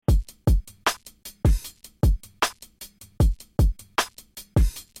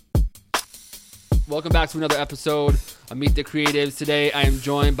Welcome back to another episode of Meet the Creatives. Today I am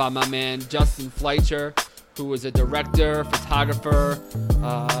joined by my man Justin Fleischer, who is a director, photographer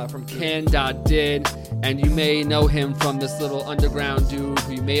from Can.Did, and you may know him from this little underground dude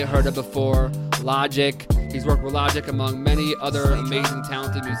who you may have heard of before, Logic. He's worked with Logic among many other amazing,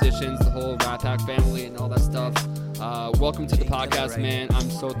 talented musicians, the whole Rat Pack family and all that stuff. Welcome to the podcast, man.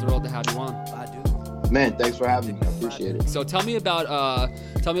 I'm so thrilled to have you on. Man, thanks for having me. I appreciate it. So tell me about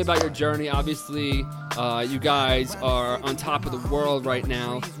your journey. Obviously, you guys are on top of the world right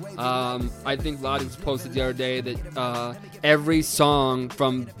now. I think Logic posted the other day that every song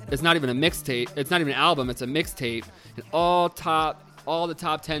from, it's not even a mixtape, it's not even an album, it's a mixtape, and all the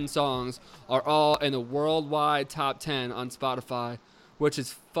top 10 songs are all in the worldwide top 10 on Spotify, which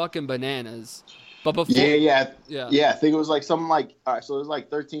is fucking bananas. But before, yeah. I think it was like something like, all right, so there's like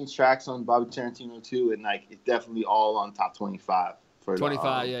 13 tracks on Bobby Tarantino 2, and like it's definitely all on top 25 for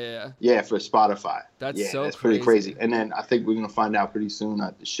 25. Yeah, for Spotify. That's that's pretty crazy. And then I think we're gonna find out pretty soon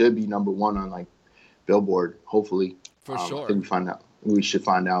that it should be number one on like Billboard, hopefully. For sure. I think we should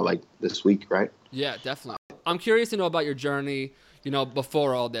find out like this week, right? Yeah, definitely. I'm curious to know about your journey,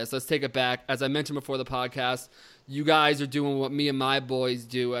 before all this. Let's take it back. As I mentioned before the podcast, you guys are doing what me and my boys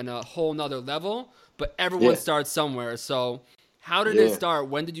do on a whole nother level, but everyone starts somewhere. So how did it start?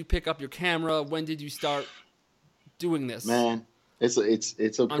 When did you pick up your camera? When did you start doing this? Man, it's a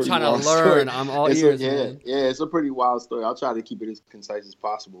pretty I'm trying to learn. Story. I'm all ears, man. It's a pretty wild story. I'll try to keep it as concise as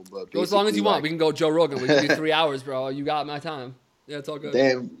possible. But go as long as you want. We can go Joe Rogan. We can do 3 hours, bro. You got my time. Yeah, it's all good.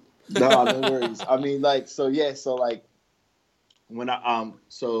 Damn. No worries. I mean, when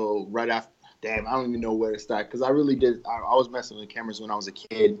right after, damn, I don't even know where to start, because I really did. I was messing with cameras when I was a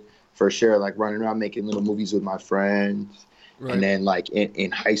kid, for sure, like running around making little movies with my friends. Right. And then like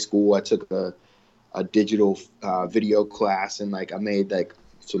in high school, I took a digital video class, and like I made like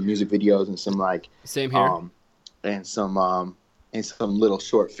some music videos and some like same here, and some little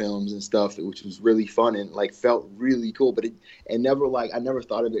short films and stuff, which was really fun and like felt really cool. But I never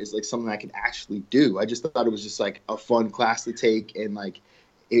thought of it as like something I could actually do. I just thought it was just like a fun class to take, and like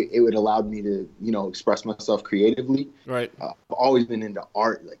it would allow me to, express myself creatively. Right. I've always been into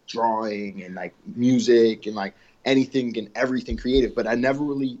art, like drawing and like music and like anything and everything creative, but I never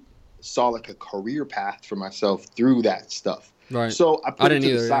really saw like a career path for myself through that stuff. Right. So I put it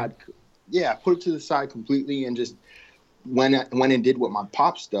to the side. Yeah, I put it to the side completely and just went and did what my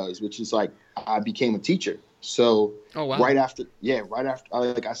pops does, which is like I became a teacher. So right after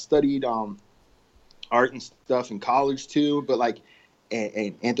I studied art and stuff in college too, but like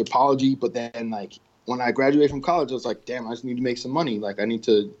and anthropology. But then like when I graduated from college, I was like, damn, I just need to make some money. Like I need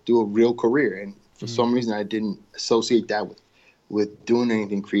to do a real career. And for some reason, I didn't associate that with doing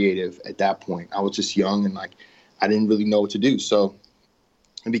anything creative at that point. I was just young and like I didn't really know what to do. So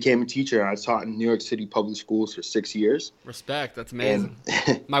I became a teacher. I taught in New York City public schools for 6 years. Respect. That's amazing.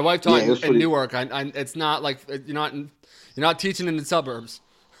 My wife taught in Newark. It's not like you're not teaching in the suburbs.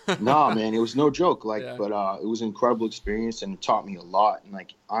 No, man, it was no joke. But it was an incredible experience, and it taught me a lot. And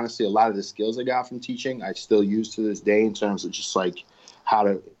like honestly, a lot of the skills I got from teaching, I still use to this day in terms of just like how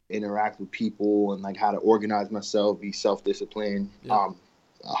to interact with people and like how to organize myself, be self-disciplined,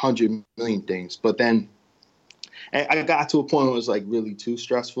 100 million things. But then I got to a point where it was like really too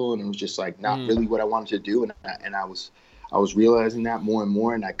stressful, and it was just like not really what I wanted to do. And I was realizing that more and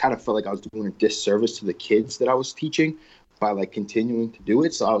more, and I kind of felt like I was doing a disservice to the kids that I was teaching by like continuing to do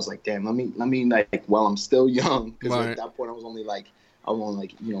it. So I was like, damn, let me like, while I'm still young, because at that point I was only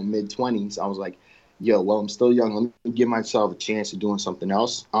mid-20s. I was like, yo, while I'm still young, let me give myself a chance of doing something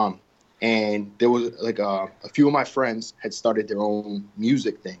else. And there was like a few of my friends had started their own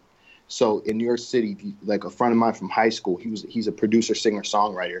music thing. So in New York City, like a friend of mine from high school, he's a producer, singer,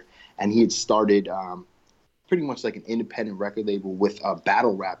 songwriter, and he had started pretty much like an independent record label with a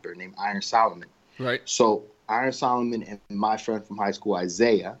battle rapper named Iron Solomon. Right. So Iron Solomon and my friend from high school,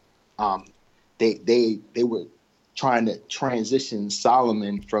 Isaiah, they were trying to transition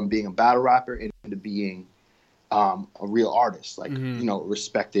Solomon from being a battle rapper into being a real artist, like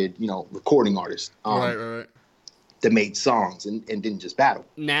respected, recording artist. Right. That made songs and didn't just battle.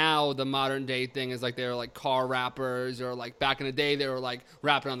 Now the modern day thing is like they're like car rappers, or like back in the day they were like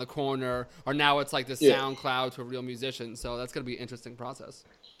rapping on the corner, or now it's like the SoundCloud to a real musician. So that's gonna be an interesting process.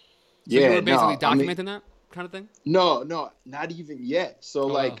 So you were basically documenting that kind of thing? No, not even yet.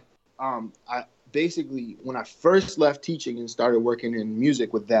 So I basically, when I first left teaching and started working in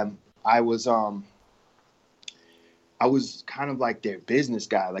music with them, I was kind of like their business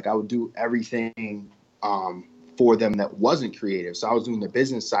guy. Like I would do everything for them that wasn't creative. So I was doing the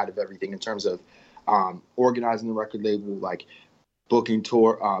business side of everything in terms of organizing the record label, like booking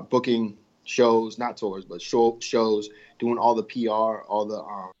shows, not tours, but shows, doing all the PR, all the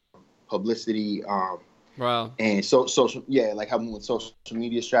publicity, wow, and social, yeah, like helping with social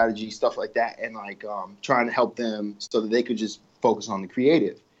media strategy, stuff like that, and like trying to help them so that they could just focus on the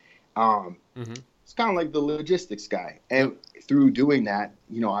creative. It's kind of like the logistics guy, and through doing that,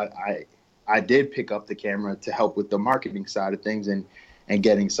 you know, I did pick up the camera to help with the marketing side of things and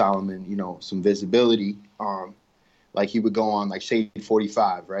getting Solomon, you know, some visibility. Like he would go on like Shade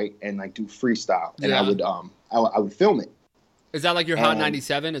 45, right, and like do freestyle, and I would film it. Is that like your Hot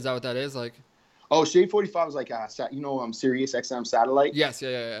 97? Is that what that is? Like, oh, Shade 45 is like you know, Sirius XM satellite. Yes,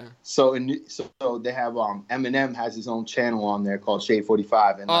 yeah. So they have Eminem has his own channel on there called Shade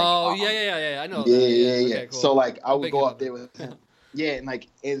 45, and like, yeah, I know. Yeah. Okay, cool. So like I would go up there with him. Yeah,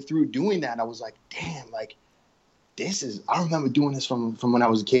 and through doing that, I was like, damn, like I remember doing this from when I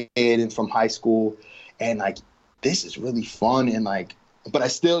was a kid and from high school, and like this is really fun, and like, but I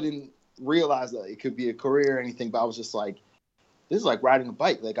still didn't realize that it could be a career or anything. But I was just like, this is like riding a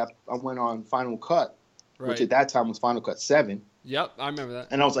bike. Like I went on Final Cut, which at that time was Final Cut 7. Yep, I remember that.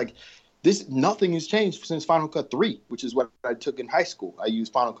 And I was like, nothing has changed since Final Cut 3, which is what I took in high school. I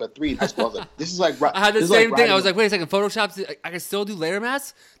used Final Cut 3 in high school. I was like, this is like I had the same thing. I was like, wait a second, Photoshop, I can still do layer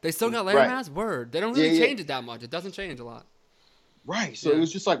masks? They still got layer masks? Word. They don't really change it that much. It doesn't change a lot. Right. So it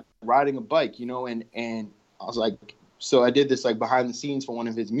was just like riding a bike, you know, and I was like, so I did this like behind the scenes for one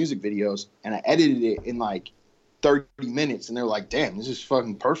of his music videos, and I edited it in like 30 minutes, and they're like, damn, this is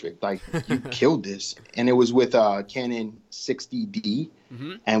fucking perfect. Like, you killed this. And it was with Canon 60D,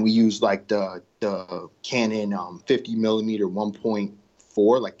 and we used like the Canon 50 millimeter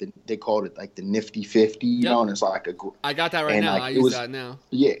 1.4, like they called it like the Nifty 50, you know, and it's like I got that right now. Like, I use that now.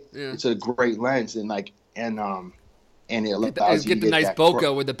 Yeah, it's a great lens, and like, and it allows you to get the nice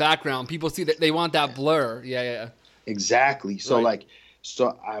bokeh with the background. People see that they want that blur. Yeah. Exactly. So like,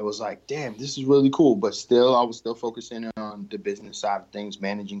 so I was like, damn, this is really cool. But still, I was still focusing on the business side of things,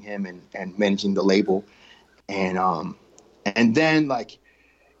 managing him and managing the label. And then like,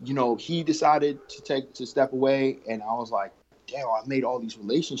 you know, he decided to step away, and I was like, damn, I've made all these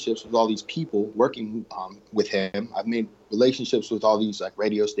relationships with all these people working with him. I've made relationships with all these like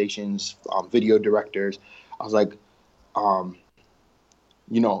radio stations, video directors. I was like,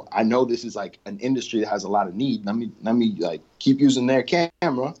 you know, I know this is like an industry that has a lot of need. Let me like keep using their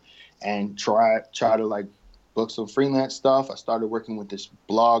camera and try to like book some freelance stuff. I started working with this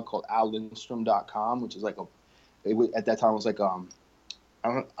blog called AlLindstrom.com, which is like at that time it was like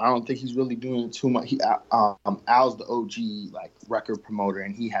I don't think he's really doing too much. Al's the OG like record promoter,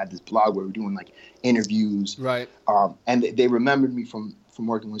 and he had this blog where we're doing like interviews. Right. And they remembered me from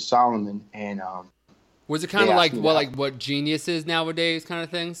working with Solomon, and was it kind of like what Genius is nowadays, kind of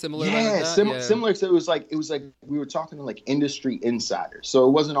thing? Similar? Similar. So it was like we were talking to like industry insiders. So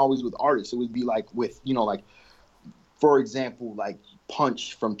it wasn't always with artists. It would be like with, you know, like for example, like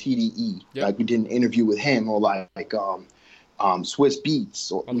Punch from TDE. Yep. Like we did an interview with him, or like Swiss Beats,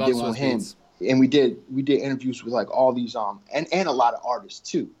 or we did one with him, and we did interviews with like all these and a lot of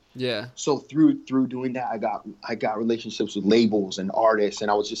artists too. Yeah. So through doing that, I got relationships with labels and artists, and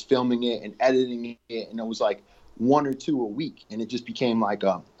I was just filming it and editing it, and it was like 1 or 2 a week, and it just became like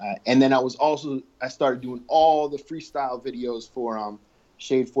and then I started doing all the freestyle videos for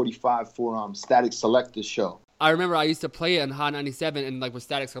Shade 45 for Static Selector's show. I remember I used to play it on Hot 97 and like with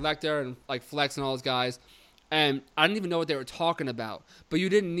Static Selector and like Flex and all those guys, and I didn't even know what they were talking about, but you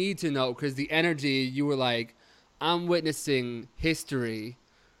didn't need to know, because the energy, you were like, I'm witnessing history.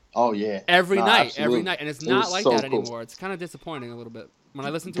 Oh yeah, every night, and it's not like that anymore. It's kind of disappointing a little bit. When I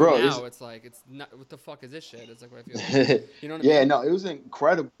listen to it now, it's like, it's not, what the fuck is this shit? It's like what I feel. You know what I mean? Yeah, no, it was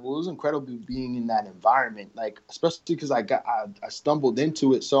incredible. It was incredible being in that environment, like especially because I stumbled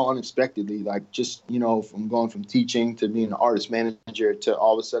into it so unexpectedly. Like just, you know, from going from teaching to being an artist manager to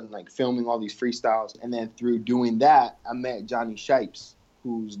all of a sudden like filming all these freestyles, and then through doing that, I met Johnny Shipes,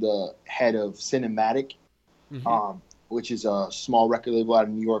 who's the head of Cinematic. Which is a small record label out of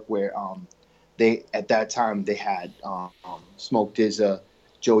New York, where they at that time they had Smoke DZA,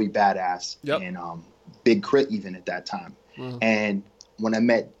 Joey Badass, and Big Crit even at that time. And when I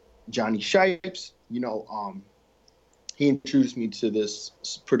met Johnny Shipes, you know, he introduced me to this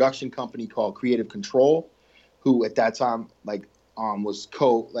production company called Creative Control, who at that time was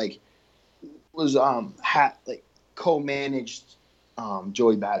co-managed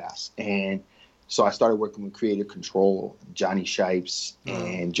Joey Badass. And so I started working with Creative Control, Johnny Shipes,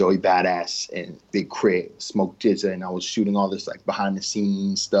 and Joey Badass, and Big Crit, Smoke DZA, and I was shooting all this like behind the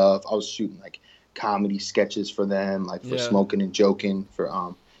scenes stuff. I was shooting like comedy sketches for them, like for Smoking and Joking,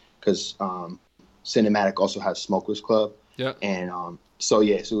 for because Cinematic also has Smokers Club, and So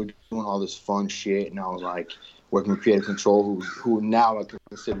yeah, so we're doing all this fun shit, and I was like working with Creative Control, who now I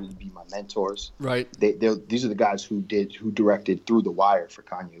consider to be my mentors. Right. These are the guys who directed Through the Wire for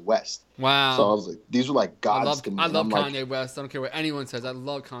Kanye West. Wow. So I was like, these were like gods to me. I love Kanye like, West. I don't care what anyone says. I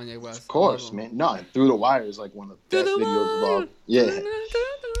love Kanye West. Of course, man. No, Through the Wire is like one of the best videos of all. Yeah.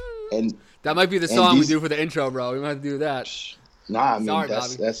 And that might be the song we do for the intro, bro. We might have to do that. Nah, I mean, Sorry,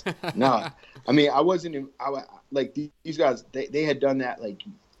 that's nah. I mean, I wasn't. Like these guys. They had done that like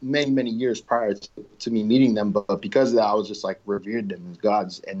many years prior to me meeting them, but because of that, I was just like revered them as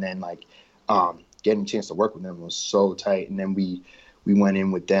gods. And then like getting a chance to work with them was so tight. And then we went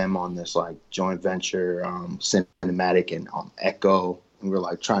in with them on this like joint venture, Cinematic and Echo. And we were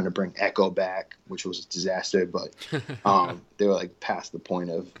like trying to bring Echo back, which was a disaster, but they were like past the point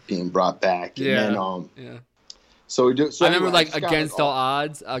of being brought back. And then, So we do. So I remember like against all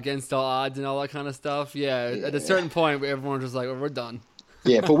odds, and all that kind of stuff. Yeah. At a certain point, everyone was just like, "Oh, we're done."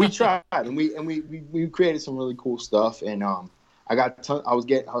 Yeah, but we tried, and we created some really cool stuff. And I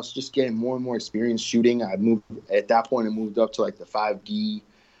was just getting more and more experience shooting. I moved at that point. I moved up to like the 5D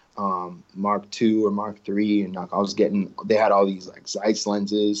Mark II or Mark III, and like, I was getting. They had all these like Zeiss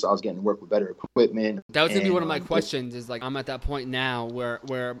lenses, so I was getting to work with better equipment. That was gonna be one of my questions. Is like I'm at that point now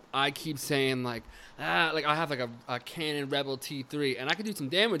where I keep saying like I have like a Canon Rebel T3, and I could do some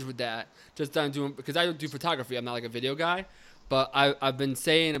damage with that. Just done doing because I do photography. I'm not like a video guy, but I've been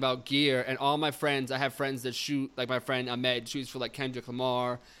saying about gear, and all my friends. I have friends that shoot, like my friend Ahmed shoots for like Kendrick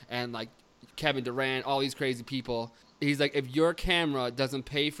Lamar and like Kevin Durant, all these crazy people. He's like, if your camera doesn't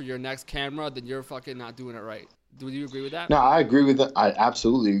pay for your next camera, then you're fucking not doing it right. Do you agree with that? No, I agree with that. I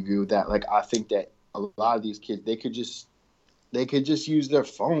absolutely agree with that. Like, I think that a lot of these kids, they could just use their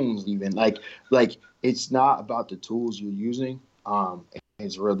phones even. Like it's not about the tools you're using.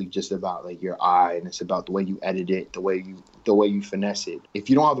 It's really just about like your eye, and it's about the way you edit it, the way you finesse it. If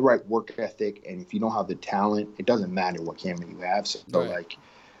you don't have the right work ethic, and if you don't have the talent, it doesn't matter what camera you have. So like,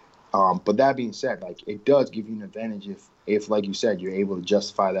 but that being said, like it does give you an advantage if like you said, you're able to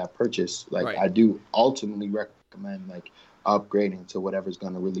justify that purchase. Like I do ultimately recommend like upgrading to whatever's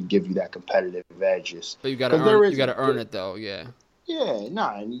going to really give you that competitive edge. But you got to earn it though. Yeah. Yeah,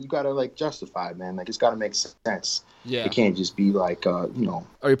 and you gotta like justify it, man. Like it's gotta make sense. Yeah, it can't just be like Or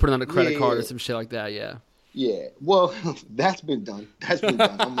you put it on a credit card or some shit like that. Yeah. Yeah. Well, that's been done. I'm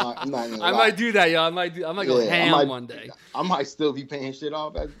not gonna lie. I might do that, yo. I might go ham one day. I might still be paying shit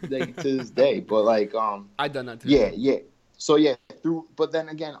off to this day, but like I've done that too. Yeah. So yeah, but then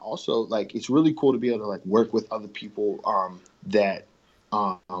again, also like it's really cool to be able to like work with other people that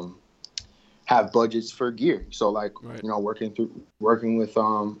have budgets for gear. So like working with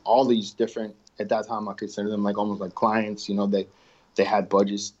all these different, at that time I consider them like almost like clients. They had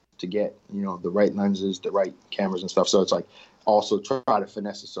budgets to get the right lenses, the right cameras and stuff. So it's like also try to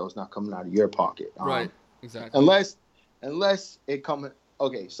finesse it so it's not coming out of your pocket. Right. Exactly. Unless it comes.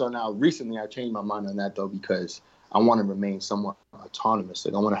 Okay. So now recently I changed my mind on that though, because I want to remain somewhat autonomous.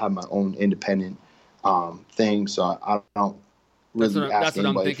 Like I want to have my own independent thing. So I don't really ask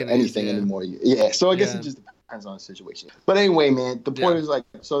anybody for anything anymore. Yeah. So I guess it just depends on the situation. But anyway, man, the point is like,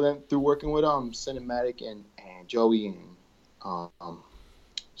 so then through working with Cinematic and Joey and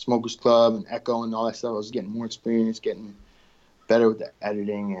Smokers Club and Echo and all that stuff, I was getting more experience, getting better with the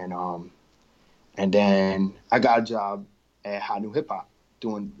editing, and then I got a job at Hot New Hip Hop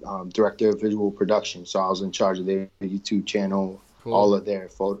doing director of visual production. So I was in charge of their YouTube channel, all of their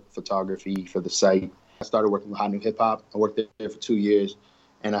photography for the site. I started working with Hot New Hip Hop. I worked there for 2 years,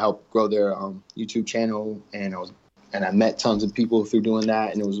 and I helped grow their YouTube channel. And I met tons of people through doing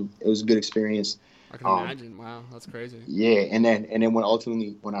that, and it was a good experience. I can imagine. Wow, that's crazy. Yeah, and then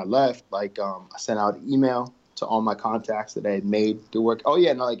when I left, like I sent out an email to all my contacts that I had made to work. Oh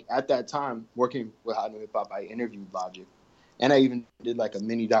yeah, and like at that time working with Hot New Hip Hop, I interviewed Logic, and I even did like a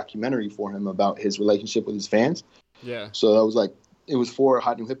mini documentary for him about his relationship with his fans. Yeah. So that was like it was for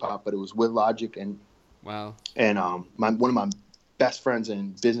Hot New Hip Hop, but it was with Logic and. Wow. And one of my best friends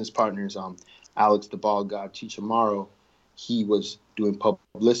and business partners, Alex the Ball God Chichamaro, he was doing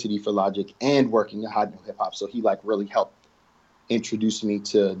publicity for Logic and working at Hot New Hip Hop. So he like really helped introduce me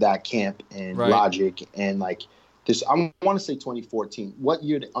to that camp and Logic and like this. I want to say 2014. What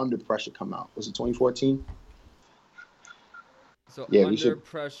year did Under Pressure come out? Was it 2014? So Under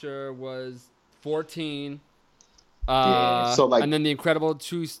Pressure was 14. So like, and then The Incredible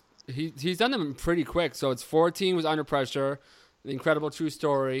True. He's done them pretty quick. So it's 14 was Under Pressure, The Incredible True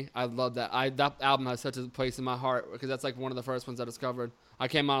Story. I love that. That album has such a place in my heart because that's like one of the first ones I discovered. I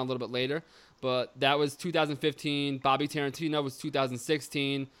came on a little bit later, but that was 2015. Bobby Tarantino was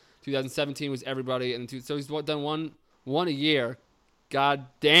 2016. 2017 was Everybody, and so he's done one a year. God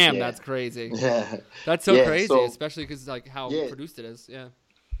damn, Yeah. that's crazy. Yeah. That's so crazy, so, especially because like how yeah. produced it is. Yeah.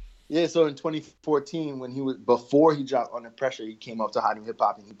 Yeah, so in 2014, before he dropped Under Pressure, he came up to Hot New Hip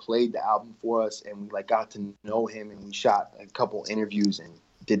Hop and he played the album for us, and we like got to know him, and we shot a couple interviews and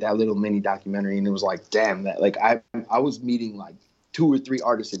did that little mini documentary, and it was like, damn, that like I was meeting like 2 or 3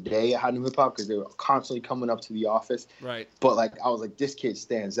 artists a day at Hot New Hip Hop because they were constantly coming up to the office. Right. But like I was like, this kid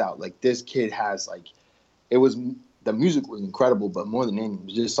stands out. Like this kid has like, it was the music was incredible, but more than anything, it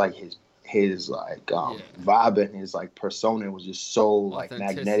was just like his like vibe and his like persona was just so like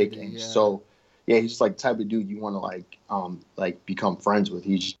magnetic and so he's just like the type of dude you want to like become friends with.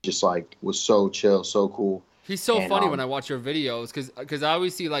 He's just like was so chill, so cool. He's so funny when I watch your videos because I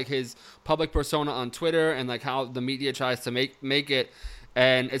always see like his public persona on Twitter and like how the media tries to make it.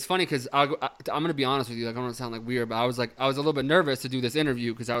 And it's funny because I'm going to be honest with you. Like, I don't want to sound like weird, but I was a little bit nervous to do this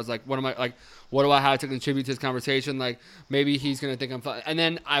interview because I was like, what do I have to contribute to this conversation? Like, maybe he's going to think I'm fun. And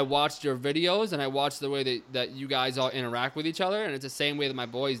then I watched your videos and I watched the way that you guys all interact with each other. And it's the same way that my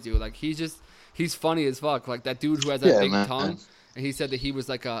boys do. Like, he's funny as fuck. Like that dude who has that big tongue. And he said that he was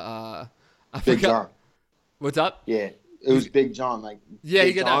like Big John. What's up? Yeah. It was Big John. Like, yeah,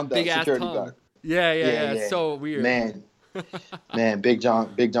 you get that big ass tongue. Guard. Yeah. It's so weird. Man, Big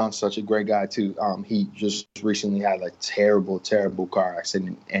John's such a great guy too. He just recently had a terrible car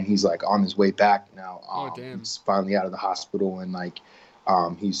accident, and he's like on his way back now. He's finally out of the hospital, and like,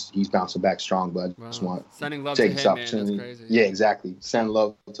 he's bouncing back strong. But I just want sending love to take to this him, opportunity. Man, that's crazy. Yeah, exactly. Send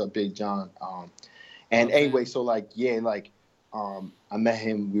love to Big John. Anyway, so like, I met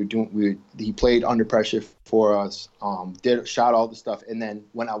him. He played Under Pressure for us. Shot all the stuff, and then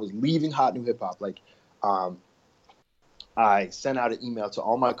when I was leaving Hot New Hip Hop, like, I sent out an email to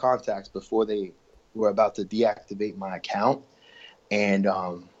all my contacts before they were about to deactivate my account, and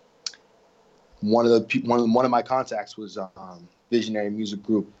one of my contacts was Visionary Music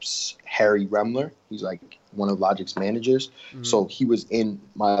Group's Harry Remler. He's like one of Logic's managers, so he was in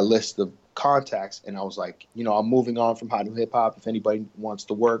my list of contacts, and I was like, I'm moving on from Hot New Hip Hop. If anybody wants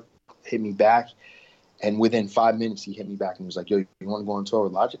to work, hit me back. And within 5 minutes, he hit me back and he was like, "Yo, you want to go on tour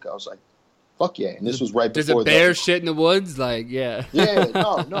with Logic?" I was like, fuck yeah. And this was right before there's a bear shit in the woods, like, yeah.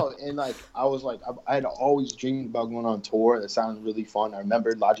 No. And like I was like, I had always dreamed about going on tour. That sounded really fun. I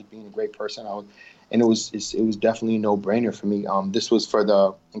remember Logic being a great person. And it was definitely a no-brainer for me. This was for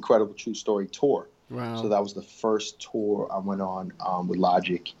the Incredible True Story tour. Wow. So that was the first tour I went on with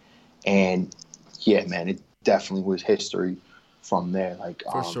Logic, and yeah, man, it definitely was history from there. Like,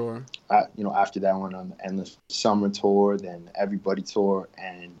 for sure. After that, I went on the Endless Summer tour, then Everybody tour,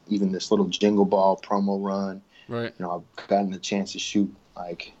 and even this little Jingle Ball promo run. Right. I've gotten the chance to shoot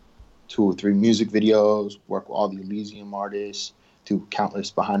like 2 or 3 music videos, work with all the Elysium artists, do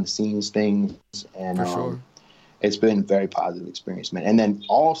countless behind the scenes things, and for sure. It's been a very positive experience, man. And then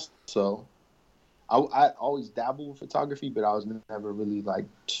also, I always dabbled with photography, but I was never really like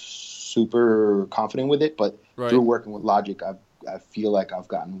super confident with it. But through working with Logic, I feel like I've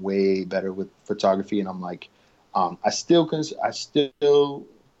gotten way better with photography, and I'm like, I still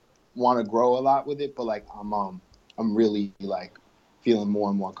want to grow a lot with it, but like I'm really like feeling more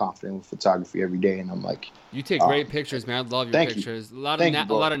and more confident with photography every day, and I'm like, you take great pictures, man. I love your pictures. A lot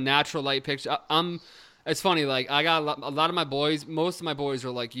of natural light pictures. It's funny, like I got a lot of my boys. Most of my boys are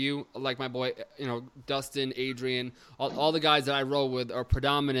like you, like my boy, Dustin, Adrian. All the guys that I roll with are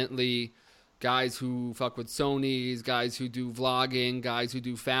predominantly guys who fuck with Sonys, guys who do vlogging, guys who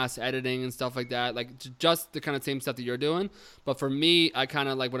do fast editing and stuff like that. Like just the kind of same stuff that you're doing. But for me, I kind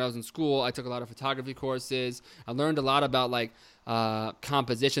of like when I was in school, I took a lot of photography courses. I learned a lot about like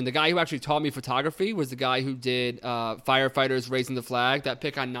composition. The guy who actually taught me photography was the guy who did Firefighters Raising the Flag, that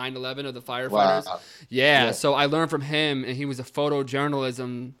pic on 9/11 of the firefighters. Wow. Yeah, so I learned from him, and he was a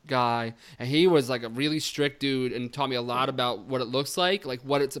photojournalism guy, and he was like a really strict dude and taught me a lot about what it looks like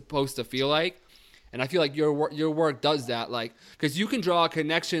what it's supposed to feel like. And I feel like your work does that, like, because you can draw a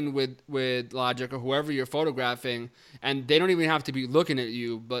connection with Logic or whoever you're photographing, and they don't even have to be looking at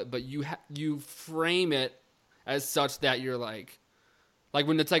you, but you frame it as such that you're like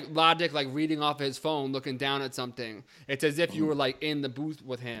when it's like Logic like reading off his phone, looking down at something, it's as if you were like in the booth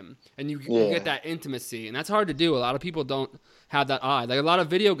with him, and you get that intimacy, and that's hard to do. A lot of people don't have that eye. Like a lot of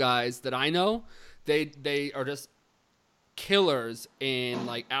video guys that I know, they are just killers in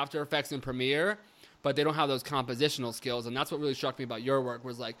like After Effects and Premiere, but they don't have those compositional skills. And that's what really struck me about your work,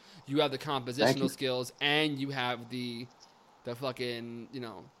 was like you have the compositional skills and you have the fucking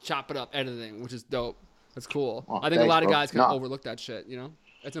chop it up editing, which is dope. That's cool. I think a lot of guys kind of overlook that shit.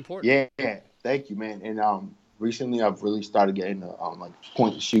 It's important. Yeah. Thank you, man. And recently I've really started getting like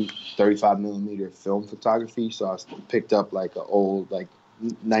point and shoot 35 millimeter film photography. So I picked up like an old like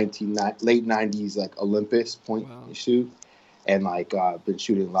late 90s like Olympus point and shoot, and like I've been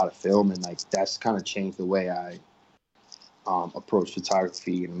shooting a lot of film, and like that's kind of changed the way I approach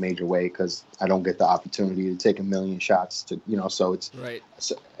photography in a major way, because I don't get the opportunity to take a million shots to, you know, so it's right.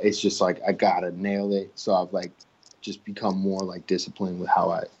 So it's just like I gotta nail it. So I've like just become more like disciplined with how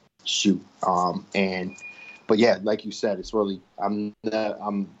I shoot. But yeah, like you said, it's really I'm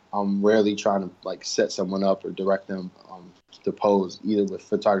rarely trying to like set someone up or direct them to pose either with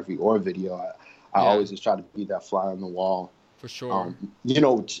photography or video. I always just try to be that fly on the wall. For sure. You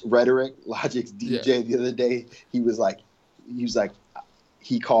know, Rhetoric, Logic's DJ the other day,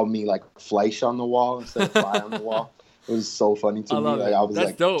 he called me like Fleisch on the wall instead of fly on the wall. It was so funny to me. Like, I was That's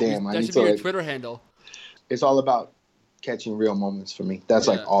like, dope. damn, that I need should to be your like, Twitter handle. It's all about catching real moments for me. That's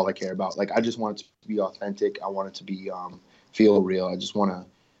like all I care about. Like, I just want it to be authentic. I want it to be feel real. I just want to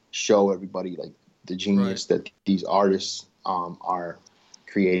show everybody like the genius that these artists are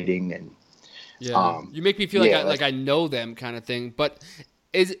creating. And you make me feel like I know them, kind of thing. But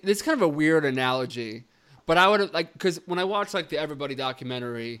it's kind of a weird analogy. But I would like, because when I watched like the Everybody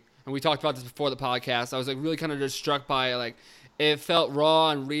documentary, and we talked about this before the podcast, I was like really kind of just struck by like it felt raw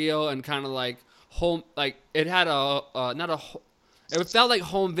and real and kind of like home, like it had it felt like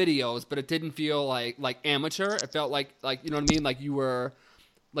home videos, but it didn't feel like amateur. It felt like you know what I mean, like you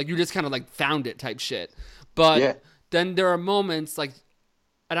just kind of like found it type shit. But then there are moments like,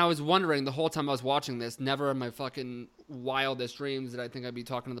 and I was wondering the whole time I was watching this, never in my fucking wildest dreams did I think I'd be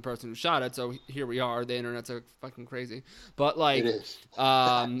talking to the person who shot it. So here we are. The internet's so fucking crazy. But like, it is.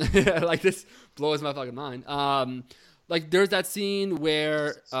 like this blows my fucking mind. Like there's that scene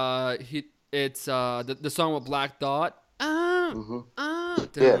where it's the song with Black Thought. America.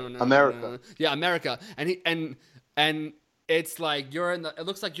 Yeah, America. And it's like it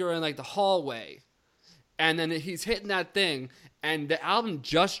looks like you're in like the hallway, and then he's hitting that thing, and the album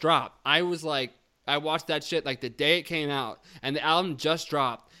just dropped. I was like, I watched that shit like the day it came out, and the album just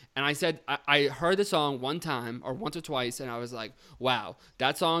dropped. And I said, I heard the song one time or once or twice, and I was like, wow,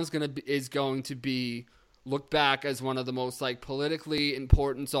 that song is going to be looked back as one of the most like politically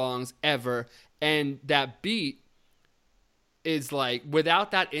important songs ever. And that beat is like,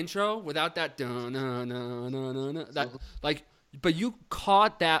 without that intro, without that that like, but you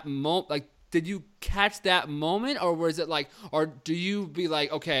caught that moment. Like, did you catch that moment, or was it like, or do you be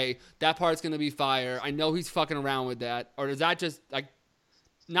like, okay, that part's gonna be fire, I know he's fucking around with that, or is that just like,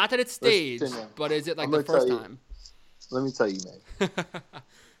 not that it's staged, but is it like the first time? Let me tell you, man.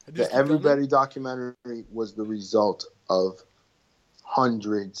 The Everybody documentary was the result of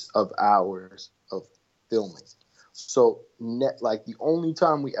hundreds of hours of filming. So, like, the only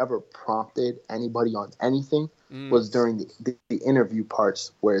time we ever prompted anybody on anything was during the interview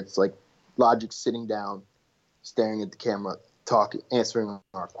parts, where it's like Logic sitting down, staring at the camera, talking, answering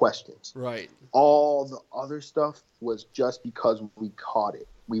our questions. Right. All the other stuff was just because we caught it.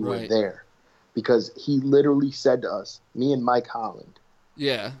 We were there. Because he literally said to us, me and Mike Holland.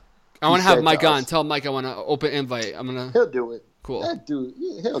 Yeah. I want to have Mike on. Tell Mike I want to open invite. He'll do it. Cool. That dude,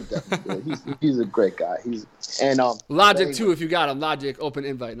 he'll definitely do it. He's a great guy. Logic too, if you got him. Logic, open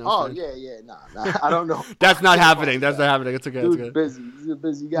invite. No, nah. I don't know. That's not happening. That's not happening. It's okay. Dude's busy. He's a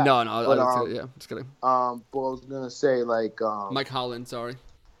busy guy. No, just kidding. But I was gonna say like Mike Holland. Sorry.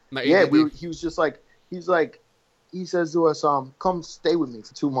 He was just like he says to us, come stay with me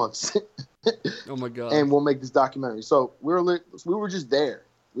for 2 months. Oh my god. And we'll make this documentary. So we were just there.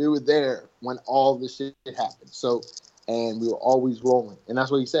 We were there when all this shit happened. So. And we were always rolling. And that's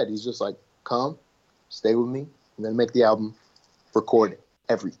what he said. He's just like, come, stay with me. I'm going to make the album, record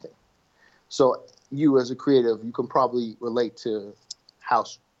everything. So you as a creative, you can probably relate to how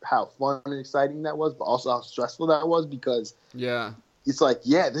fun and exciting that was, but also how stressful that was, because it's like,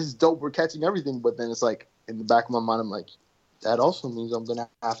 this is dope. We're catching everything. But then it's like, in the back of my mind, I'm like, that also means I'm going to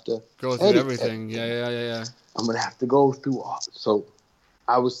have to go through everything. Yeah. I'm going to have to go through all. So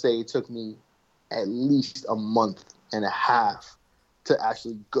I would say it took me at least a month and a half to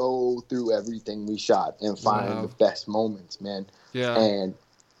actually go through everything we shot and find the best moments, man. Yeah. And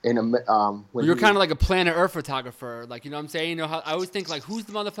when you're kind of like a planet Earth photographer, like, you know what I'm saying? You know how I always think like, who's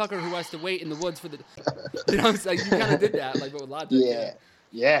the motherfucker who has to wait in the woods for the, you know, it's like you kind of did that, like with Logic.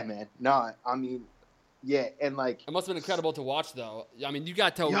 Yeah, man. No, I mean, and like it must have been incredible to watch, though. I mean, you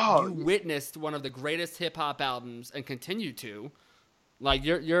witnessed one of the greatest hip hop albums and continue to, like,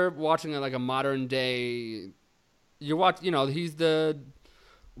 you're watching like a modern day. He's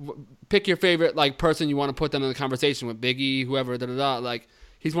pick your favorite like person you want to put them in the conversation with, Biggie, whoever, like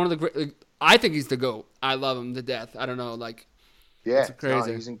he's one of the great. I think he's the GOAT. I love him to death. I don't know, like, yeah, it's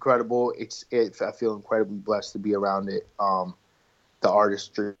crazy. No, he's incredible. I feel incredibly blessed to be around it. The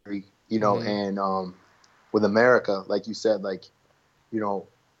artistry, you know, and with America, like you said, like, you know,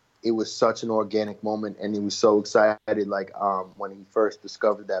 it was such an organic moment, and he was so excited. Like when he first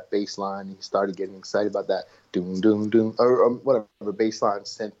discovered that bass line, he started getting excited about that doom doom doom or whatever bass line,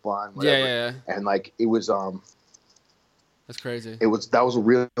 synth line, whatever. Yeah. And like it was that's crazy. That was a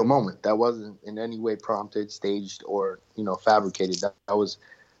real moment. That wasn't in any way prompted, staged, or fabricated. That was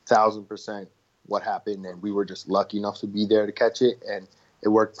 1,000% what happened, and we were just lucky enough to be there to catch it, and it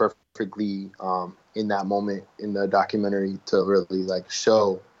worked perfectly in that moment in the documentary to really like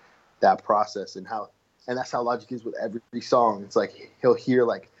show that process and that's how Logic is with every song. It's like he'll hear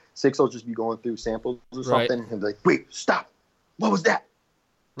like Six will just be going through samples or something, and he'll be like, "Wait, stop! What was that?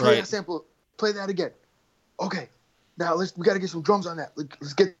 Play that sample. Play that again. Okay, now we got to get some drums on that.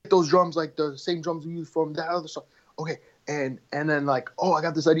 Let's get those drums like the same drums we used from that other song. Okay, and then like, oh, I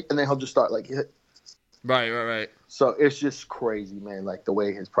got this idea, and then he'll just start like hit. Right. So it's just crazy, man. Like the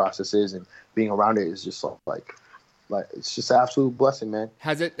way his process is and being around it is just like it's just an absolute blessing, man.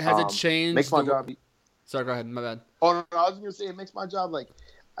 Has it changed? Makes my job. Sorry, go ahead. My bad. Oh no, I was gonna say it makes my job like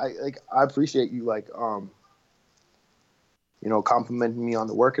I appreciate you like complimenting me on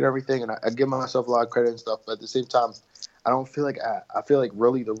the work and everything, and I give myself a lot of credit and stuff. But at the same time, I don't feel like I feel like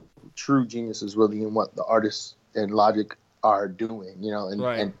really the true genius is really in what the artists and Logic are doing,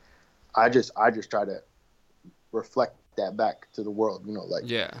 and I just try to reflect that back to the world,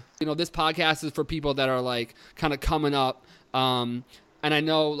 this podcast is for people that are like kind of coming up, and I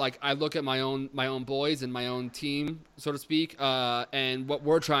know like I look at my own boys and my own team, so to speak, and what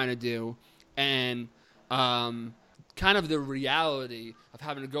we're trying to do, and kind of the reality of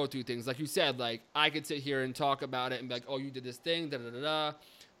having to go through things. Like you said, like I could sit here and talk about it and be like, oh, you did this thing, da da da da.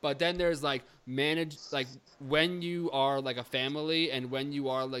 But then there's like when you are like a family and when you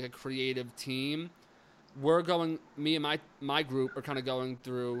are like a creative team, me and my group are kind of going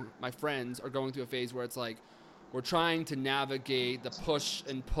through, my friends are going through a phase where it's like we're trying to navigate the push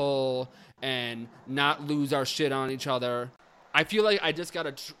and pull and not lose our shit on each other. I feel like I just got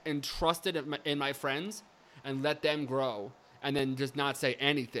to entrust it in my friends and let them grow and then just not say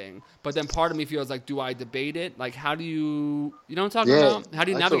anything. But then part of me feels like, do I debate it? Like, how do you know what I'm talking about? How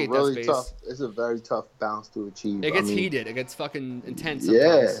do you navigate that space? It's a very tough balance to achieve. It gets heated. It gets fucking intense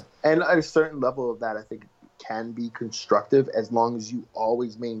sometimes. Yeah. And at a certain level of that, I think can be constructive as long as you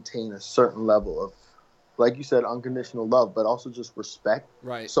always maintain a certain level of, like you said, unconditional love, but also just respect.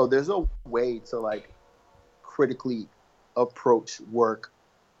 Right. So there's a way to like critically approach work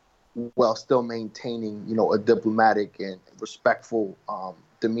while still maintaining, a diplomatic and respectful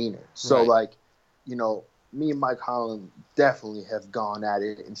demeanor. So like, me and Mike Holland definitely have gone at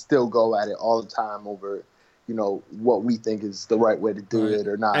it and still go at it all the time over, what we think is the right way to do it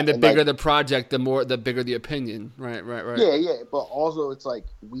or not. And the bigger the project, the bigger the opinion. Right. Yeah. But also it's like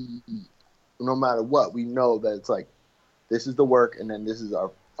no matter what, we know that it's like, this is the work and then this is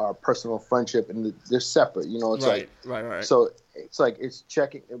our personal friendship, and they're separate, it's right. So it's like, it's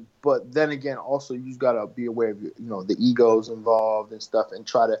checking, but then again, also you got to be aware of, the egos involved and stuff and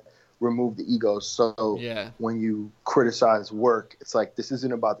try to remove the egos. So when you criticize work, it's like, this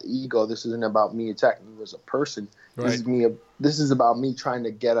isn't about the ego. This isn't about me attacking you as a person. Right. This is about me trying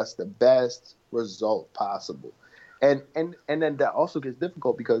to get us the best result possible. And then that also gets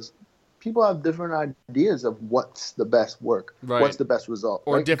difficult because people have different ideas of what's the best work, what's the best result,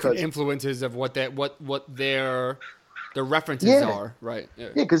 or different influences of what their references are, right? Yeah,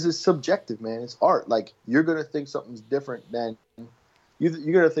 because it's subjective, man. It's art. Like you're gonna think something's different than you're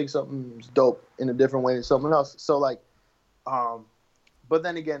gonna think something's dope in a different way than someone else. So like, but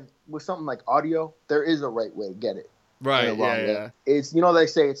then again, with something like audio, there is a right way to get it. Right. Yeah. It's they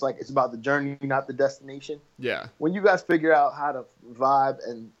say it's like it's about the journey, not the destination. Yeah. When you guys figure out how to vibe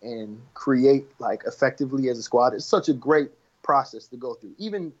and create like effectively as a squad, it's such a great process to go through.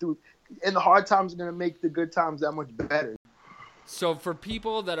 Even and the hard times are gonna make the good times that much better. So for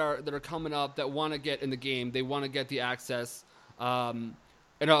people that are coming up that want to get in the game, they want to get the access.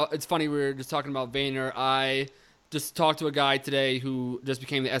 It's funny, we were just talking about Vayner. I just talked to a guy today who just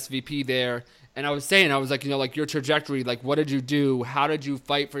became the SVP there. And I was like, like your trajectory, like what did you do? How did you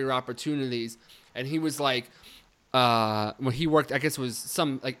fight for your opportunities? And he was like, when he worked, I guess it was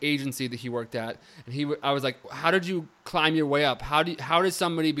some like agency that he worked at. And I was like, how did you climb your way up? How does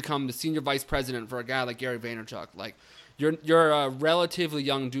somebody become the senior vice president for a guy like Gary Vaynerchuk? Like you're a relatively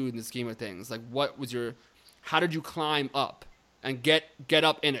young dude in the scheme of things. Like how did you climb up and get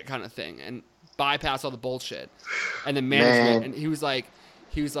up in it kind of thing and bypass all the bullshit and the management? Man. And he was like,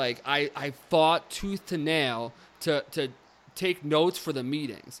 he was like, I fought tooth to nail to take notes for the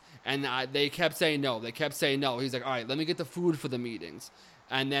meetings, and they kept saying no. They kept saying no. He's like, all right, let me get the food for the meetings.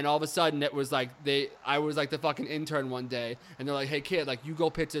 And then all of a sudden, it was like I was like the fucking intern one day, and they're like, hey kid, like you go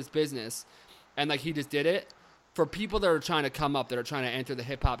pitch this business, and like he just did it for people that are trying to come up, that are trying to enter the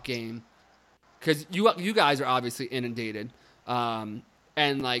hip hop game, because you guys are obviously inundated.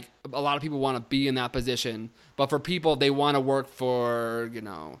 And like a lot of people want to be in that position, but for people, they want to work for,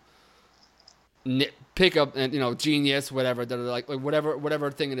 pick up and Genius, whatever, that are like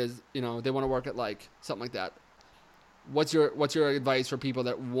whatever thing it is, they want to work at like something like that. What's your advice for people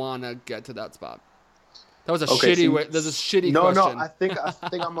that want to get to that spot? That was a shitty. There's a shitty question. No. I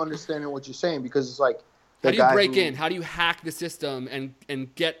think I'm understanding what you're saying, because it's like, how do you break in? How do you hack the system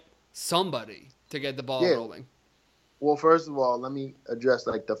and get somebody to get the ball rolling? Well, first of all, let me address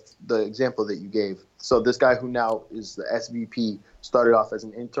like the example that you gave. So this guy who now is the SVP started off as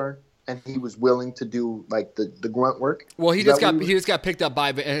an intern, and he was willing to do like the grunt work. Well, he just got picked up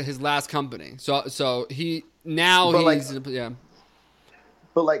by his last company. So he's yeah.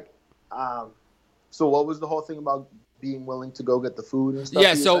 But like, so what was the whole thing about being willing to go get the food and stuff?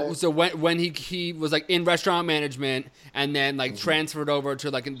 Yeah, so when he was like in restaurant management, and then like transferred over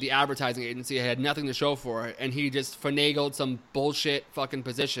to like the advertising agency, he had nothing to show for it, and he just finagled some bullshit fucking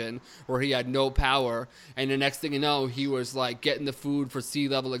position where he had no power, and the next thing you know, he was like getting the food for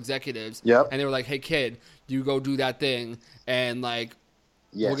C-level executives. Yep. And they were like, hey kid, you go do that thing, and like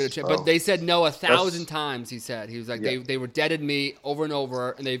yes, we're gonna check. But they said no 1,000 times. He said, he was like, they were deaded me over and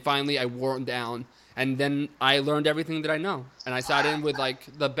over, and I wore them down. And then I learned everything that I know, and I sat in with like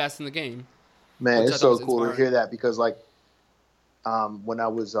the best in the game. Man, it's so cool to hear that, because like when I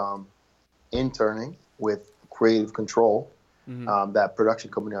was interning with Creative Control, that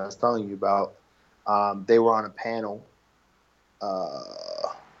production company I was telling you about, they were on a panel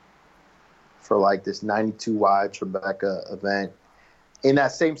for like this 92Y Tribeca event. In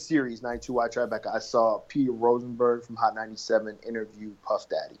that same series, 92Y Tribeca, I saw Peter Rosenberg from Hot 97 interview Puff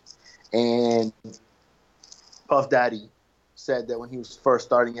Daddy. And Puff Daddy said that when he was first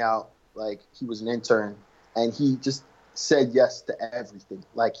starting out, like he was an intern, and he just said yes to everything.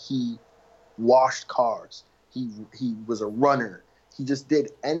 Like he washed cars. He was a runner. He just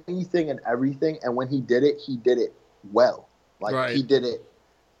did anything and everything. And when he did it well. Like he did it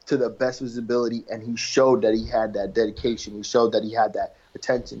to the best visibility, and he showed that he had that dedication. He showed that he had that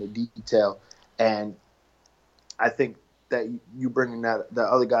attention to detail. And I think that you bringing that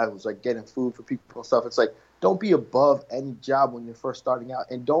other guy who's like getting food for people and stuff, it's like, don't be above any job when you're first starting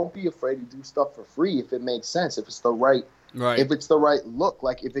out, and don't be afraid to do stuff for free if it makes sense, if it's the right if it's the right look,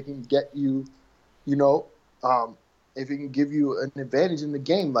 like if it can get you, if it can give you an advantage in the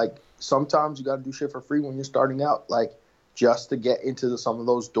game. Like sometimes you got to do shit for free when you're starting out, like just to get into some of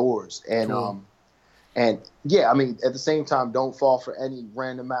those doors. And cool. And yeah, I mean, at the same time, don't fall for any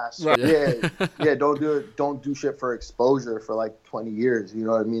random ass. Right. Yeah, don't do shit for exposure for like 20 years. You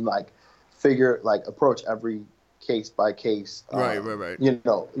know what I mean? Like, approach every case by case. Right. You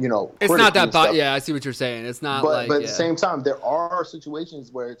know. It's not that. Yeah, I see what you're saying. It's not. But at the same time, there are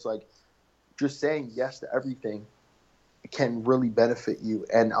situations where it's like just saying yes to everything can really benefit you.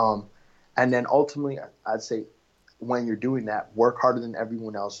 And then ultimately, I'd say when you're doing that, work harder than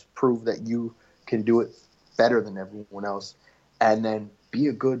everyone else. Prove that you can do it better than everyone else, and then be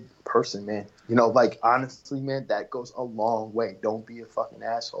a good person, man. Like honestly, man, that goes a long way. Don't be a fucking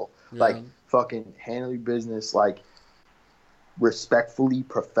asshole. Yeah. Like fucking handle your business, like respectfully,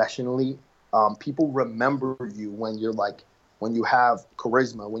 professionally. People remember you when you have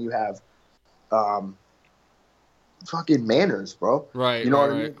charisma, when you have fucking manners, bro. Right. You know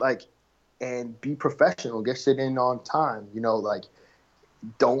what I mean? Like, and be professional. Get shit in on time. Like,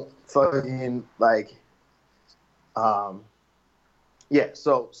 don't fucking like, yeah.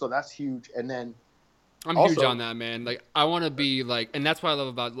 So that's huge. And then I'm also huge on that, man. Like, I want to be like, and that's what I love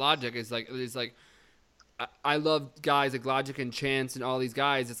about Logic is like, I love guys like Logic and Chance and all these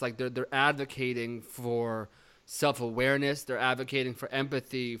guys. It's like they're advocating for self-awareness. They're advocating for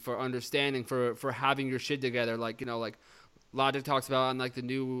empathy, for understanding, for having your shit together. Like, like Logic talks about on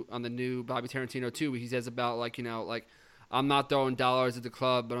the new Bobby Tarantino too. He says about like, like, I'm not throwing dollars at the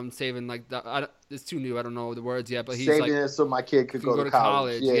club, but I'm saving it's too new. I don't know the words yet, but he's saving like, it so my kid could go to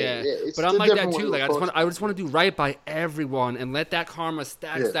college. Yeah. But I'm like that too. Like I just want to do right by everyone and let that karma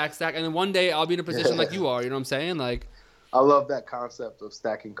stack, and then one day I'll be in a position like you are. You know what I'm saying? Like, I love that concept of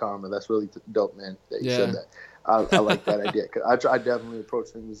stacking karma. That's really dope, man. That you said that. I like that idea. 'Cause I definitely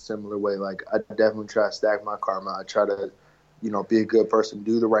approach things a similar way. Like I definitely try to stack my karma. I try to, be a good person,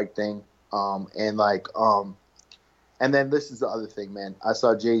 do the right thing, And then this is the other thing, man. I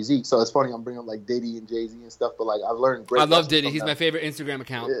saw Jay-Z. So it's funny I'm bringing up like Diddy and Jay-Z and stuff, but like I've learned great. I love Diddy. He's my favorite Instagram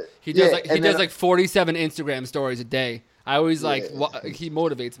account. Yeah. He does like 47 Instagram stories a day. I always he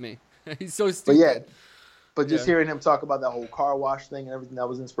motivates me. He's so stupid. But just hearing him talk about that whole car wash thing and everything, that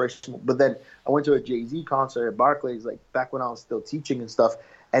was inspirational. But then I went to a Jay-Z concert at Barclays, like back when I was still teaching and stuff.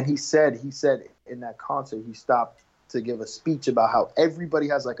 And he said in that concert, he stopped to give a speech about how everybody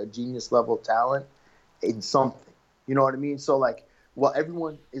has like a genius level talent in something. You know what I mean? So like, well,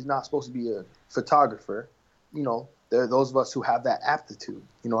 everyone is not supposed to be a photographer. You know, there are those of us who have that aptitude.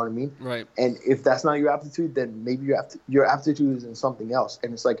 You know what I mean? Right. And if that's not your aptitude, then maybe your aptitude is in something else.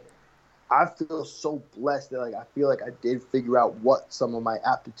 And it's like, I feel so blessed that like I feel like I did figure out what some of my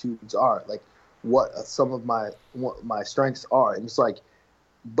aptitudes are, like what some of my strengths are. And it's like,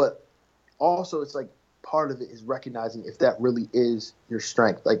 but also it's like part of it is recognizing if that really is your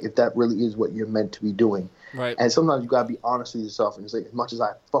strength, like if that really is what you're meant to be doing. Right. And sometimes you gotta be honest with yourself. And it's like, as much as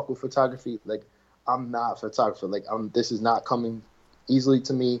I fuck with photography, like I'm not a photographer. Like this is not coming easily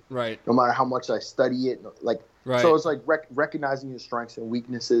to me. Right. No matter how much I study it, like. Right. So it's like recognizing your strengths and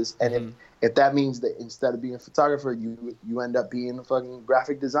weaknesses, and if that means that instead of being a photographer, you end up being a fucking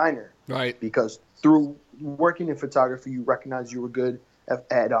graphic designer, right? Because through working in photography, you recognize you were good at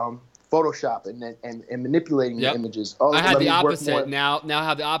Photoshop and manipulating the images. Oh, I had the opposite. Now I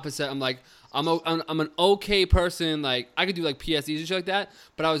have the opposite. I'm like I'm an okay person. Like I could do like PSEs and shit like that,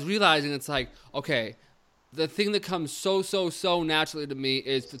 but I was realizing it's like okay, the thing that comes so naturally to me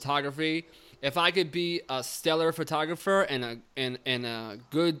is photography. If I could be a stellar photographer and a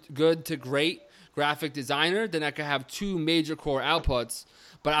good to great graphic designer, then I could have two major core outputs.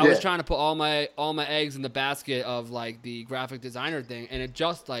 But I was trying to put all my eggs in the basket of like the graphic designer thing, and it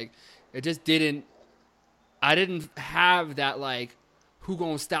just didn't. I didn't have that like who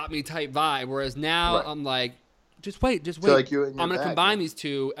gonna stop me type vibe. Whereas now I'm like, just wait. So like I'm gonna combine these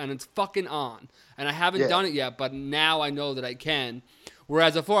two, and it's fucking on. And I haven't done it yet, but now I know that I can.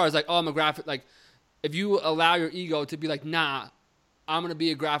 Whereas before I was like, oh, I'm a graphic. Like, if you allow your ego to be like, nah, I'm gonna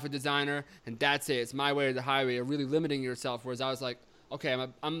be a graphic designer, and that's it. It's my way or the highway. You're really limiting yourself. Whereas I was like, okay,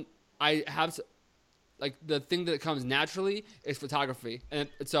 I have like the thing that comes naturally is photography, and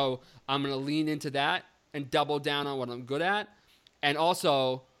so I'm gonna lean into that and double down on what I'm good at, and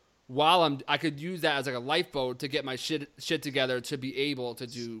also while I could use that as like a lifeboat to get my shit together to be able to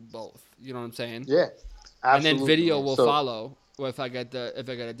do both. You know what I'm saying? Yeah, absolutely. And then video will follow. Well, if I get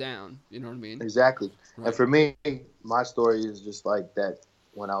it down, you know what I mean? Exactly. Right. And for me, my story is just like that.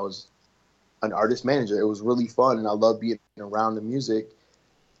 When I was an artist manager, it was really fun, and I loved being around the music.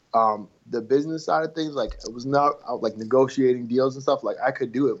 The business side of things, like it was not like negotiating deals and stuff. Like I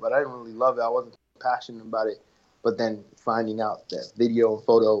could do it, but I didn't really love it. I wasn't passionate about it. But then finding out that video and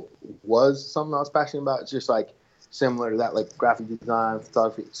photo was something I was passionate about, it's just like similar to that, like graphic design,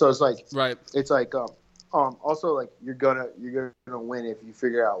 photography. So it's like, it's like, also like you're gonna win if you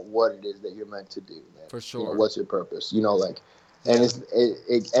figure out what it is that you're meant to do. Man. For sure. You know, what's your purpose? You know, like,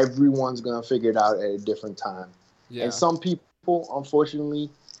 and everyone's gonna figure it out at a different time. Yeah. And some people, unfortunately,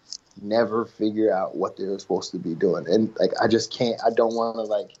 never figure out what they're supposed to be doing. And like, I just can't. I don't want to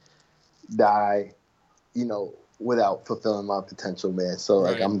like die, you know, without fulfilling my potential, man. So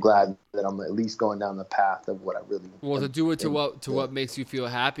like, I'm glad that I'm at least going down the path of what I really to do it to what makes you feel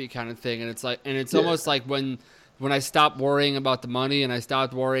happy, kind of thing. And it's like, and it's almost like when I stopped worrying about the money and I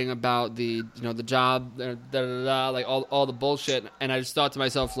stopped worrying about the the job, like all the bullshit, and I just thought to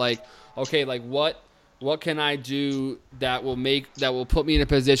myself like, okay, like what can I do that will put me in a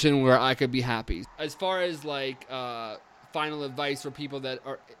position where I could be happy? As far as like final advice for people that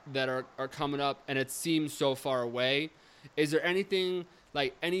are coming up and it seems so far away, is there anything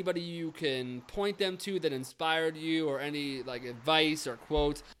like anybody you can point them to that inspired you, or any like advice or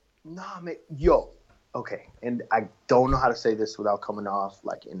quotes? Nah, man, okay, and I don't know how to say this without coming off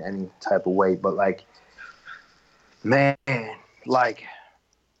like in any type of way, but like, man, like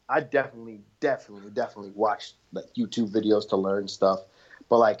I definitely watched like YouTube videos to learn stuff,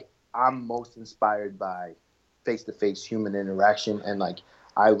 but like I'm most inspired by face-to-face human interaction, and like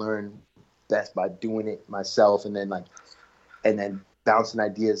I learn best by doing it myself, and then bouncing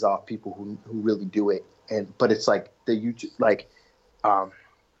ideas off people who really do it. But it's like the YouTube, like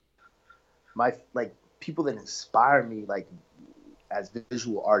my like people that inspire me like as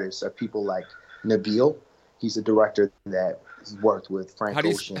visual artists are people like Nabil. He's a director that worked with Frank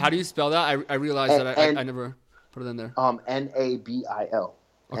Ocean. How do you spell that? I realized that I never put it in there. Nabil.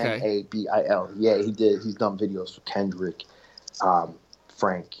 Okay. Nabil. Yeah, he's done videos for Kendrick,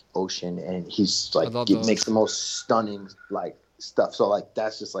 Frank Ocean, and he's like makes the most stunning like stuff. So like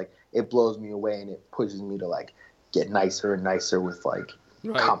that's just like it blows me away, and it pushes me to like get nicer and nicer with like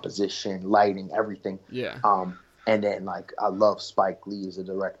composition, lighting, everything. Yeah. And then like I love Spike Lee as a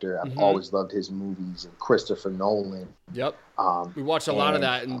director. I've always loved his movies, and Christopher Nolan. Yep. We watched a lot of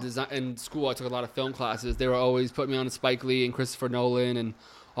that in school. I took a lot of film classes. They were always putting me on Spike Lee and Christopher Nolan and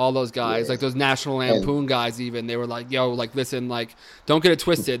all those guys, like those National Lampoon guys. Even they were like, "Yo, like listen, like don't get it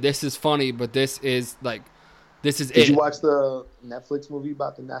twisted. This is funny, but this is it." Did you watch the Netflix movie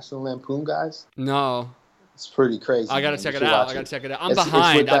about the National Lampoon guys? No. It's pretty crazy. I gotta check it out. I'm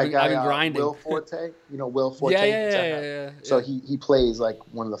behind. I've been grinding. Will Forte, you know Will Forte. Yeah. So he plays like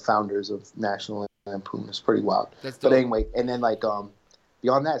one of the founders of National Lampoon. It's pretty wild. But anyway, and then like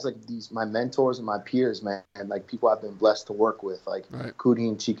beyond that, it's like my mentors and my peers, man, and like people I've been blessed to work with, like Kudi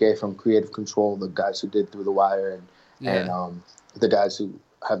and Chike from Creative Control, the guys who did Through the Wire, and the guys who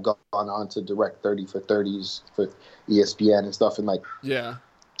have gone on to direct 30 for 30s for ESPN and stuff, and like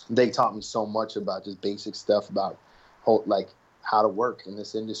they taught me so much about just basic stuff about like how to work in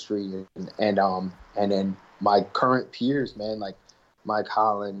this industry, and then my current peers, man, like Mike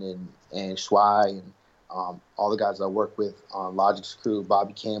Holland and Schwei and all the guys I work with on Logic's crew,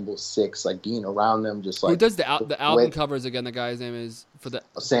 Bobby Campbell, Six, like being around them, just like who does the album covers again? The guy's name is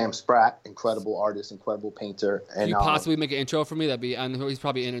Sam Spratt, incredible artist, incredible painter. And can you possibly make an intro for me? I know he's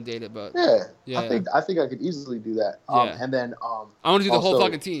probably inundated, but I think I could easily do that. And then I want to do the whole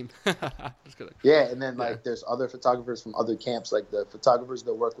fucking team. Just kidding. Yeah, and then like there's other photographers from other camps, like the photographers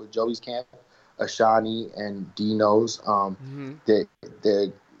that work with Joey's camp, Ashani and Dino's. They're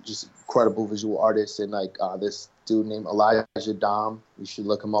just incredible visual artists, and like this dude named Elijah Dom. You should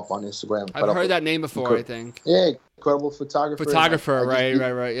look him up on Instagram. I've heard that name before. I think. Yeah, incredible photographer. Right.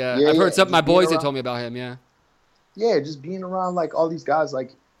 Yeah, I've heard some. My boys had told me about him. Yeah, just being around like all these guys,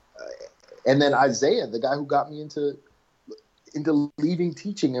 like, and then Isaiah, the guy who got me into leaving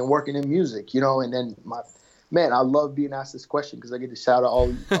teaching and working in music, you know, and then I love being asked this question because I get to shout out all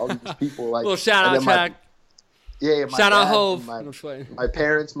these people. Like, little shout out track. Shout out Hove. My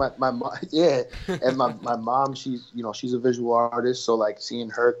parents, my mom, and my mom. She's a visual artist, so like seeing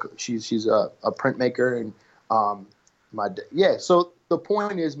her, she's a printmaker, and So the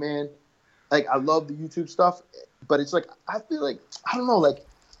point is, man, like I love the YouTube stuff, but it's like I feel like I don't know, like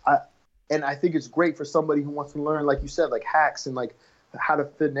I think it's great for somebody who wants to learn, like you said, like hacks and like how to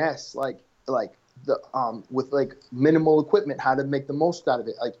finesse, like the with like minimal equipment, how to make the most out of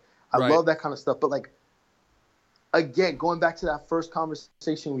it. Like I love that kind of stuff, but like. Again, going back to that first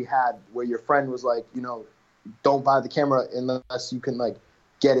conversation we had where your friend was like, you know, don't buy the camera unless you can like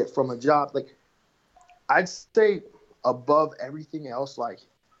get it from a job. Like I'd say above everything else, like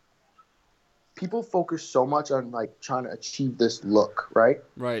people focus so much on like trying to achieve this look, right?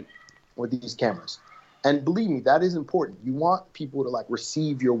 Right. With these cameras. And believe me, that is important. You want people to like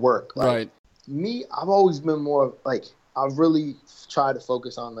receive your work. Like, right. Me, I've always been more like, I've really tried to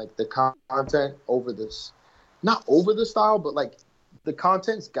focus on like the content over this. Not over the style, but like the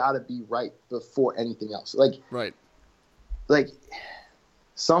content's got to be right before anything else. Like, like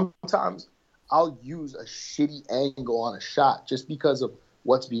sometimes I'll use a shitty angle on a shot just because of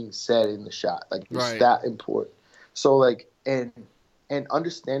what's being said in the shot. Like it's that important. So like, and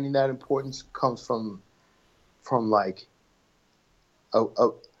understanding that importance comes from like,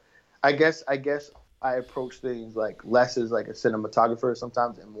 I guess I approach things like less as like a cinematographer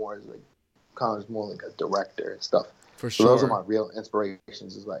sometimes and more as like, kind of more like a director and stuff. For sure. So those are my real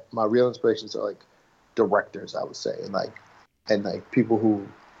inspirations. Is like my real inspirations are like directors, I would say, and like people who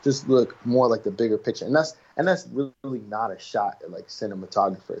just look more like the bigger picture. And that's really not a shot at like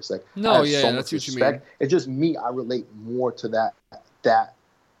cinematographers. Like that's what you mean. It's just me. I relate more to that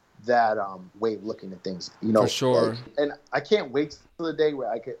way of looking at things. You know, for sure. Like, and I can't wait till the day where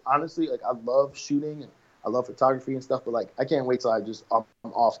I could honestly like I love shooting and I love photography and stuff, but like I can't wait till I'm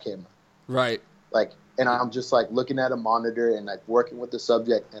off camera. Right. Like, and I'm just like looking at a monitor and like working with the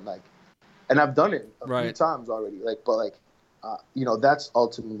subject and like, and I've done it a few times already. Like, but like, you know, that's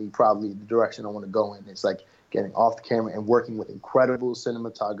ultimately probably the direction I want to go in. It's like getting off the camera and working with incredible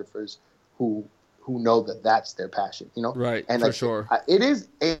cinematographers who know that that's their passion, you know? Right. And for like, sure. It is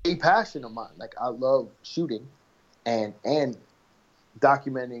a passion of mine. Like I love shooting and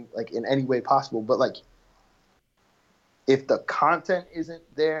documenting like in any way possible. But like, if the content isn't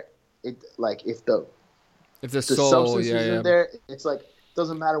there, if the soul, substance isn't there, it's like it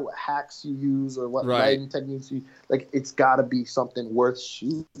doesn't matter what hacks you use or what lighting techniques you like. It's got to be something worth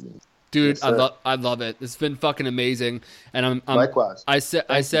shooting. Dude, yes, I love it. It's been fucking amazing, and I'm likewise. I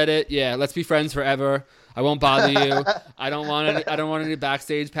said it. Yeah, let's be friends forever. I won't bother you. I don't want any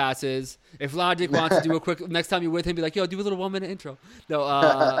backstage passes. If Logic wants to do a quick next time you're with him, be like, yo, do a little 1 minute intro. No,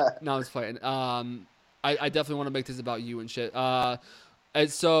 no, I was playing. I definitely want to make this about you and shit. And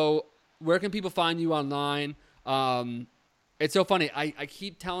so where can people find you online? It's so funny. I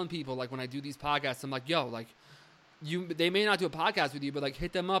keep telling people, like, when I do these podcasts, I'm like, yo, like, they may not do a podcast with you, but like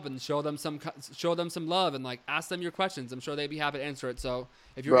hit them up and show them some love and like ask them your questions. I'm sure they'd be happy to answer it. So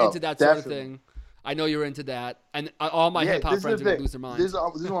if you're into that sort of thing, I know you're into that. And all my hip hop friends are going to lose their minds. This is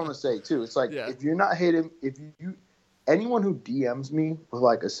what I'm going to say too. It's like, if you're not hitting, anyone who DMs me with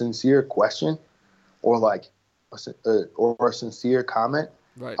like a sincere question or like a sincere comment,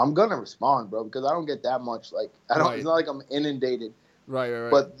 right, I'm gonna respond, bro, because I don't get that much. Like, I don't. Right. It's not like I'm inundated. Right.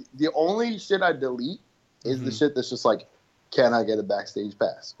 But the only shit I delete is the shit that's just like, can I get a backstage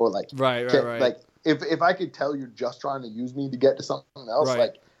pass? Or like, right. Like, if I could tell you're just trying to use me to get to something else,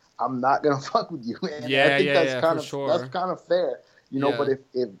 like, I'm not gonna fuck with you, man. Yeah, I think that's kind of sure. That's kind of fair, you know. But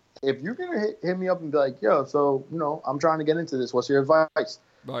if you're gonna hit me up and be like, yo, so I'm trying to get into this. What's your advice?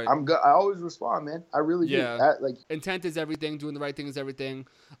 Right. I always respond, man. I really do. Like, intent is everything. Doing the right thing is everything.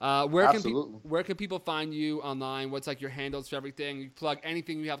 Where can people find you online? What's like your handles for everything? You plug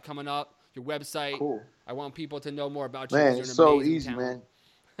anything you have coming up. Your website. Cool. I want people to know more about you. Man, it's so easy, talent.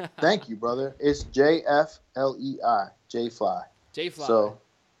 Man. Thank you, brother. It's JFLEI. J-Fly. J-Fly. So,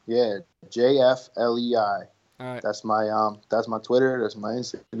 yeah, JFLEI. All right. That's my Twitter. That's my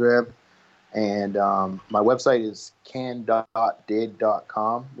Instagram. And my website is can.did.com,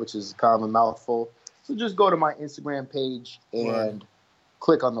 which is kind of a mouthful. So just go to my Instagram page and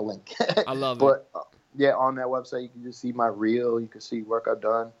click on the link. I love it. But on that website, you can just see my reel. You can see work I've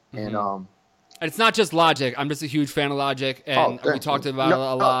done. And it's not just Logic. I'm just a huge fan of Logic, and we talked about it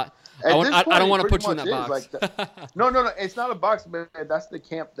a lot. I don't want to put you in that box. No. It's not a box, man. That's the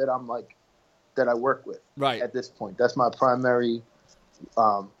camp that I'm like, that I work with. Right. At this point, that's my primary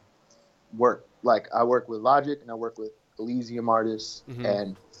work. Like, I work with Logic and I work with Elysium artists,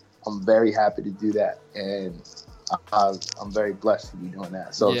 and I'm very happy to do that. And I'm very blessed to be doing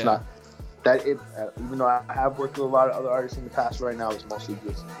that. So it's not that even though I have worked with a lot of other artists in the past, right now it's mostly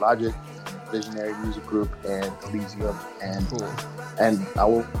just Logic, Visionary Music Group, and Elysium, and I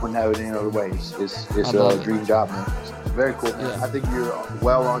wouldn't have it any other way. It's a dream job, man. It's very cool, man. I think you're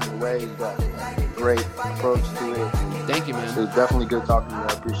well on your way. You got a great approach to it. Thank you, man. It's definitely good talking to you.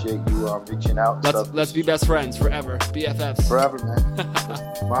 I appreciate you reaching out. Let's be best friends forever. BFFs. Forever,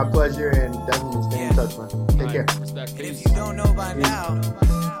 man. My pleasure, and definitely stay in touch, man. Take care. Respect. And if you don't know by now,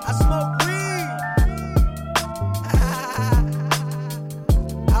 I smoke weed.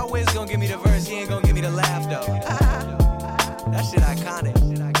 I Wiz gonna give me the verse, he ain't gonna give me the laugh though. That shit iconic.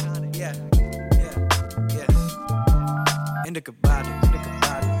 Yeah. Indica body.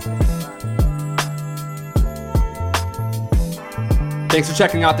 Thanks for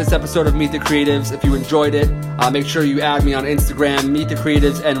checking out this episode of Meet the Creatives. If you enjoyed it, make sure you add me on Instagram, Meet the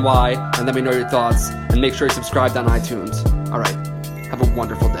Creatives NY, and let me know your thoughts. And make sure you're subscribed on iTunes. All right. Have a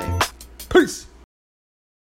wonderful day.